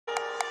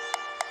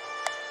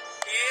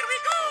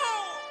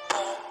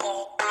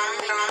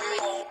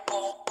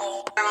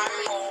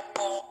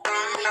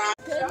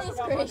Goodness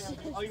gracious.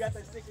 Oh, you got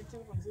that sticker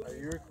too? Are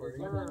you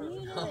recording?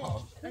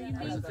 No. Are you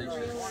being for real?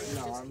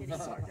 No, I'm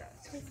sorry,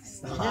 guys.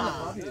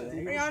 Stop.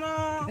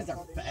 Rihanna! Guys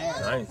are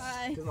fast. Nice.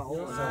 Hi.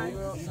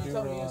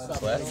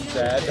 That's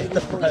sad.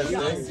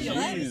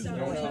 Jeez.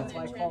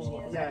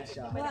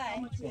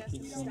 Why?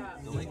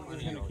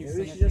 Maybe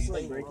we should just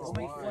like break his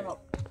phone.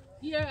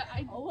 Yeah,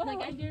 I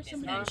dare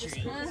somebody to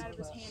just pull it out of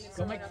his hand and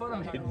Go make fun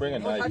of He'd him. bring a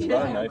knife. He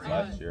brought a knife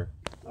last year.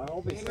 I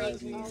hope he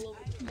says me.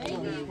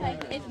 Maybe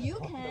if you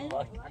can.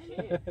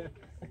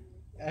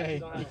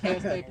 Hey, you can't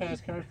stay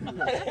past curfew.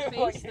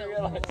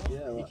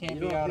 You can't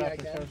be out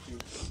after curfew.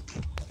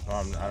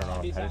 I don't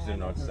know. I just didn't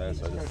know what to say,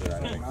 so I just said I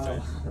didn't make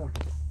sense.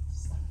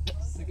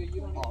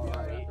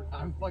 Alright,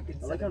 I'm fucking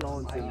sick. I like how no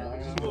one's saying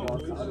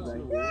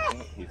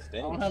that. He's I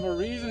staying. don't have a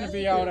reason to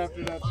be out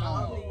after that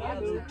time.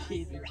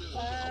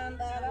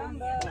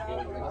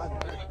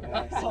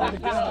 I call him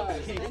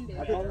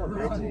a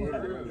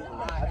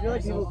bitch. I feel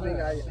like people think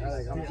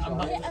I'm strong,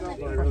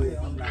 but really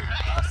I'm not.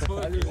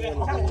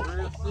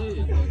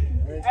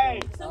 Hey,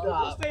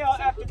 we'll stay out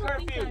after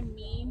curfew. I'm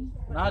mean.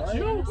 Not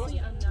you. Honestly,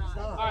 I'm not.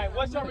 Alright,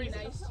 what's your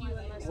reason? Nice to you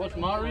unless What's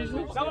my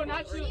reason? No,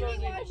 not you.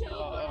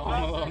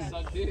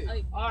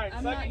 Alright,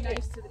 I'm suck not your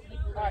nice dick. to the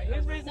people. Alright,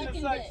 his reason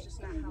to suck. It's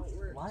just not how it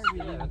works. Why are we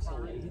even so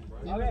late?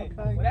 Okay,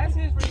 well that's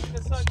his reason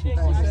to suck dick.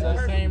 It's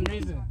the same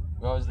reason.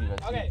 We always leave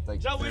at Okay, like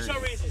Joe, what's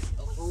your reason?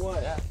 For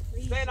what?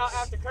 Staying out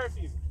after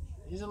curfew.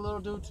 He's a little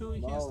dude too. He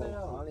can't stay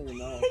out. I don't even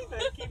know. He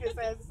said keep his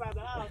ass inside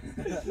the house.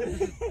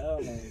 Hell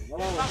no. My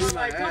mama I'm beat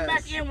my like, come back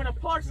ass. in when the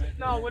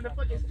when the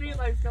fucking street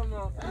lights come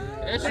on.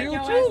 That's Take you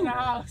your ass in too. the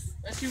house.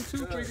 That's you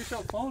too. Before you get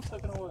your phone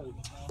taken away.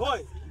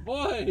 Boy,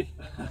 Boy.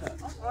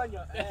 I'm on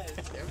your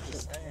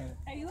ass.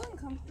 Are you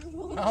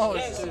uncomfortable? No,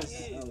 it's Yes, just.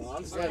 yes. I don't know.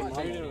 I'm scared.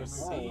 Dude, it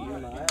was Mama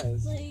beat my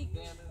ass. Like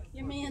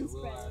your man's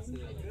friend.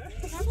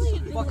 Probably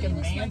the Fucking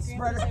latest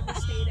my man grandpa's ever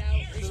stayed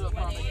out is 1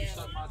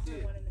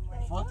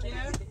 a.m. Fuck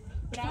yeah.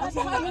 But I was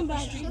talking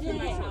about drinking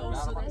my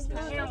house, so that's kind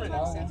of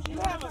Cameron, you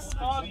have a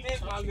small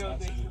dick, my little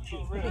dick.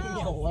 For real.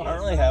 I don't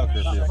really have a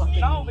curfew.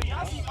 No, but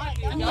y'all see my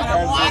dick.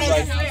 My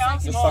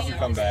parents just fucking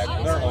come back.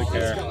 I don't really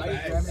care.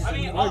 I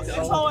mean, this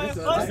whole ass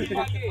pussy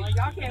my dick. Y'all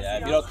can't Yeah, see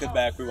if you don't come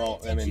back, we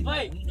won't. I mean,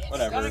 Blake,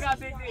 whatever. y'all got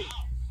big dick.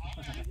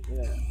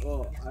 Yeah.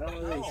 Well, I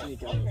don't really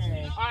sneak out.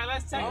 Alright,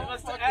 let's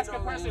ask a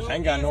person who I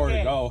ain't got nowhere to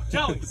gay. go.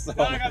 Joey, So-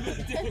 y'all got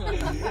big dick.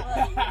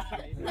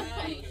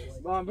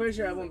 Well, I'm pretty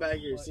sure everyone back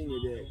here has seen your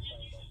dick.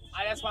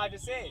 That's what I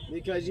just said.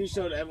 Because you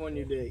showed everyone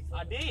your dick.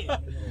 I did.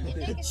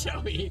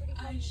 Joey.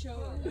 I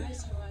showed it. I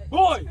saw it.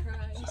 Boy!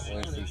 I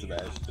went to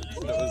Sebastian.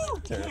 It was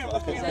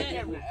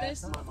terrifying.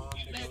 This,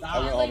 I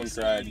went home and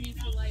cried.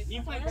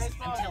 You play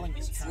baseball? I went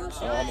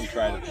home and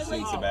cried at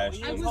St.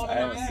 Sebastian. I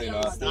haven't seen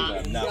Austin,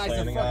 but I'm not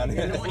planning on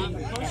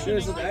it.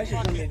 Dude,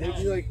 Sebastian told me, they'd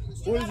be like,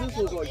 what does this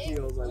look like to you?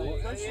 I was like,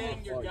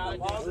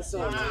 what? That's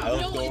so nice. I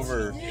looked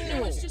over,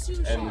 it was just he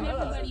was showing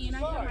everybody, and I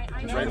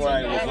had my eyes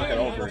right when I was looking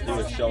over, he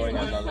was showing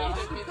another.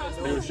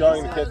 He was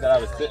showing the kid that I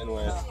was sitting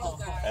with,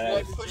 and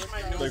I,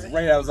 like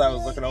right as I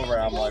was looking over,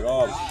 I'm like,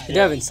 oh shit.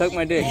 Devin, suck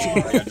my dick.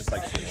 Like, I just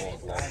like, and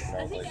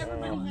I was like,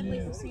 everybody had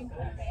like the same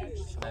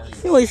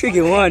patch. You only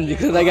freaking won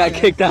because I got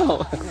kicked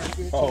out.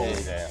 oh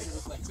damn.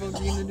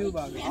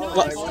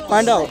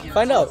 Find out.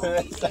 Find out. Do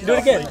it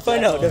again.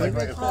 Find out,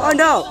 Devin.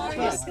 Find out.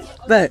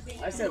 Bet.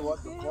 I said,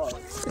 what the fuck?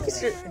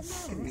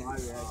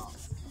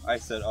 I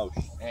said, oh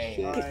shit.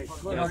 Hey, Alright,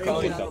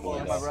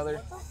 my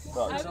brother. I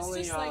was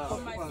just like,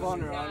 when my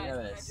phone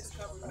died.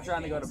 I'm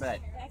trying to go to bed.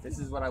 This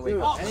is what I wake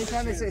Dude, up.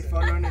 anytime they say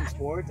fun run in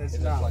sports, it's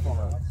not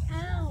fun.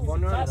 Ow.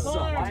 Fun run is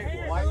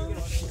Why are you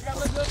gonna?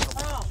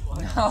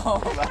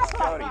 No, that's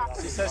Cody.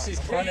 She says she's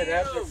counted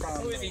after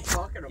prom. Who is he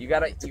talking about? You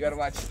gotta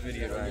watch this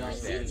video to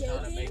understand.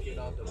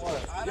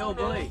 Yo,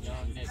 Blake.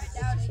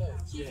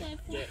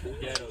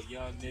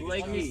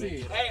 Blake me.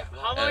 Hey,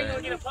 how long you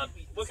gonna get a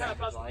puppy? What kind of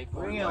puppy?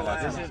 Bring it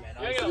alive.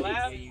 You're gonna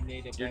laugh?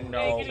 Your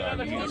nose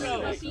are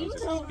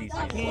useless.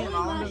 I can't.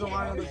 My mom doesn't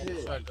want another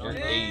kid. Your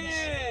age.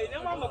 Hey,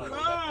 them mama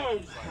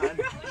crumbs.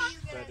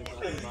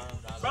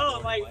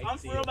 Bro, like, I'm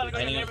for real about to go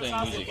to the neighbor's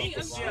house and beat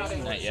the shit out of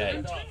him. Not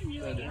yet.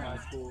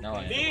 No,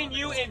 I Me and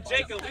you and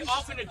Jacob, we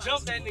all finna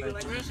jump that nigga.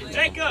 Like, real shit.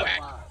 Jacob,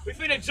 we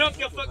finna jump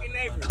your fucking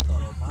neighbor.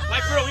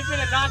 Like, bro, we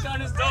finna knock on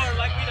his door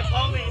like we the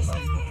police.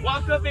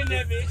 Walk up in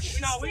that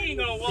bitch. No, we ain't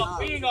gonna walk.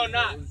 We ain't gonna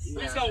knock.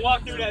 We just gonna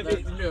walk through that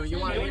bitch. And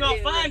we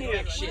gonna find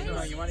him.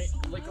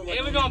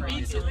 And we gonna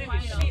beat you.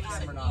 Living shit.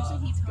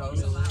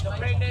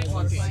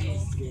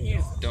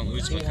 Don't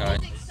lose,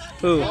 Makai.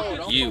 Who?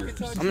 You.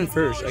 I'm in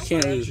first. I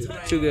can't lose.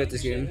 Too good at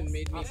this game.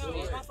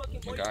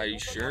 Makai, are you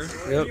sure?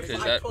 Yep.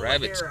 Because that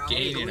rabbit's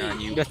gaining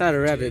on you. That's not a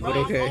rabbit, but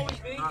okay.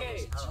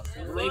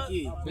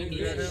 Blakey. Oh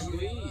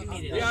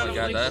my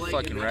god, that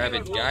fucking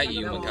rabbit got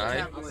you,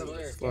 Makai.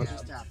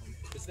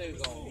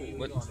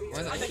 What the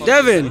fuck?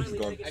 Devin!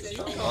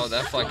 Oh,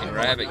 that fucking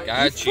rabbit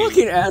got you.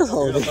 Fucking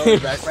asshole,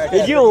 dude.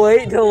 Did you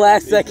wait till the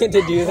last second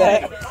to do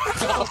that?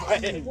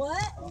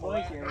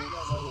 What?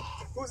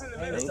 Who's in the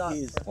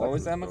middle? What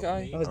was that,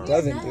 Makai? That was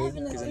Devin, dude.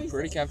 Because I'm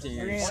pretty confident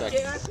you're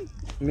second.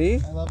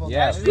 Me?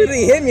 Yeah. Dude,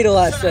 he hit me the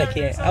last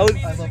second. I was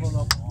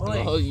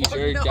Oh, you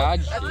sure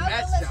dodged it.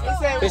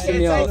 pissing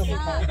me off.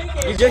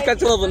 You just got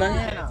to level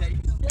 9.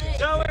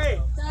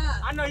 Joey,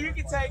 I know you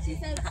can take it.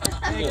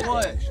 Hey,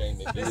 what?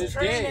 This is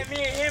training that me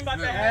and him about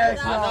to have.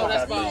 I know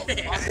that's about.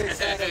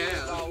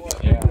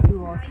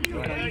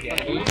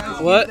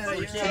 What?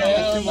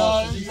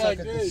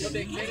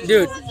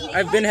 Dude,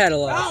 I've been had a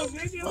lot.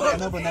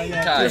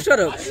 Kai, Dude, shut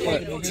up.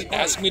 What?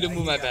 ask me to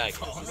move my bag.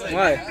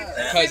 Why?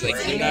 Because,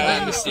 like, you're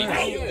not on the seat.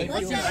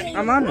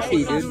 I'm on the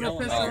feet, dude.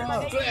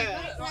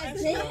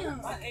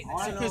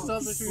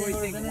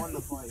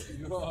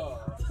 Oh.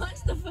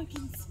 Punch the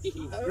fucking seat.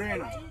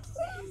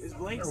 Is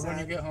Blake when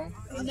you get home?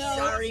 No.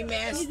 Sorry,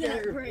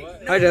 master.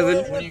 Hi,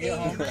 Devin. When you get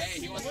home?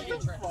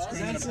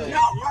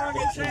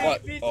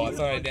 What? Oh, I thought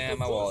I didn't have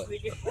my wallet.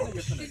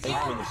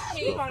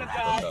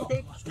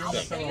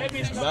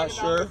 I'm not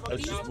sure.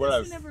 It's just what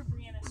I've.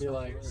 Be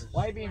like,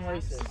 why are you being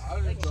racist?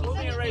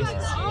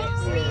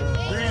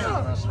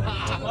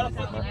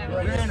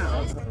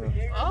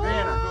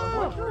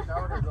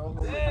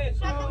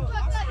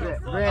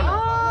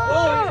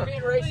 Brianna.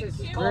 Being racist.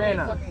 He's calling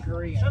me fucking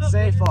Korean.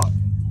 Say fuck.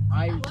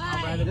 I'd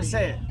rather Just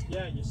say it.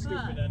 Yeah, you're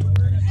stupid at it.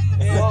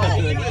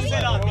 You're gonna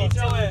sit on beat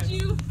your ass.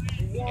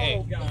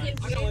 Hey.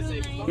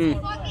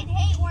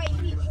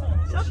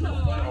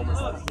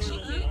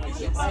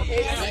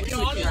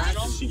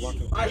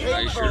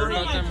 Are you sure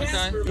about that,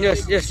 Makai?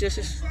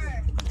 Yes.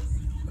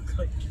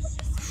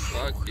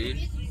 Fuck, dude.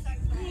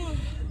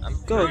 I'm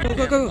Go.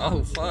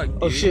 Oh, fuck, dude.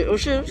 Oh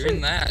shit. You're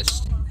in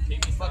last.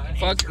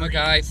 Fuck,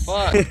 Makai.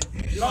 Fuck.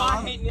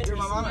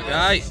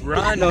 Makai,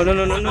 run. No.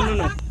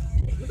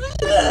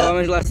 Oh,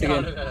 I'm last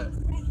again.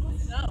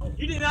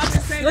 You did not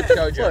just say What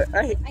that. the fuck? I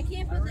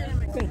can't put that in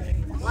my phone.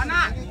 Why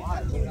not?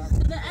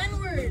 The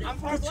N-word. I'm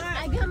part black.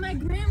 I got my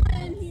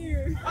grandma in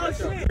here. Oh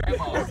shit.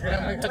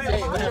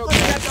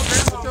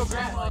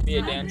 Be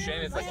a damn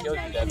shame if I killed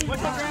you, Devin.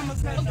 What's your grandma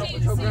say?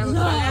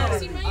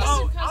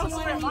 Oh, I was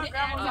saying my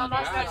grandma's on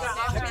my side.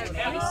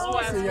 Damn, this whole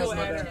ass school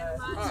had.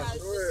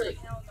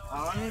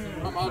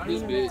 I'm out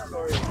this bitch.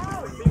 What is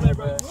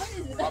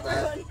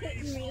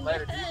it?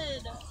 Later.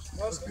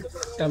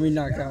 Got me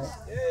knocked out.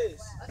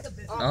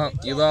 Oh,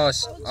 you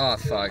lost. Oh,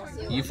 fuck.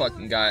 You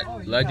fucking got I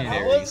was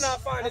legendaries. not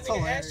fine. This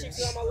nigga ass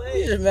cheeks on my You're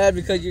leg. just mad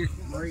because you're.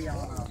 Bro, you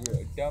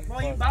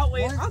about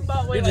way. I'm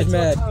about way. You're Like just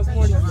mad. 12 times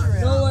more than you.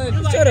 No way.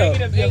 You're like Shut up.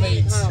 negative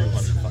 8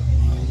 times.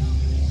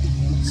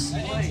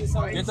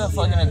 Get the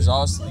fucking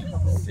exhaust leak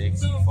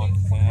fixed, you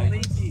fucking fag.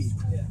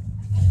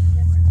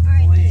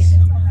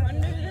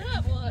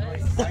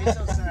 Why are you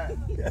so sad?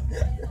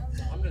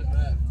 I'm just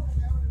mad.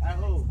 At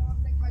who?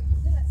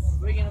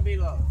 We're gonna be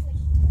low.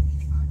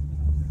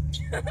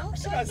 I'm gonna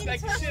smack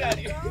the shit out of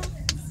you.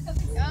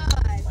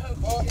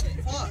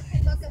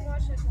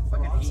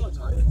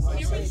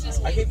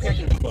 I keep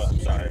kicking the foot. I'm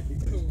sorry.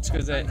 It's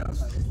because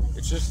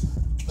it's just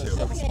a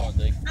small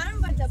dick. I'm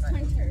about to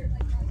punch her.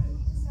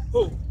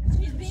 Who?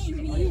 She's being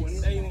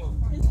mean. Hey, you want?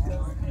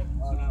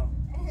 Oh no.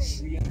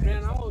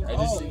 Man, I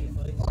was.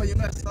 Oh, you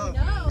messed up.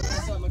 No.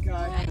 What's up,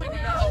 Makai?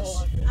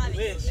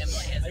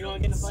 Wish. Are you gonna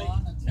get in a fight?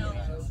 No.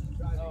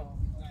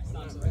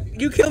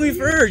 You killed me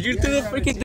first. You threw a freaking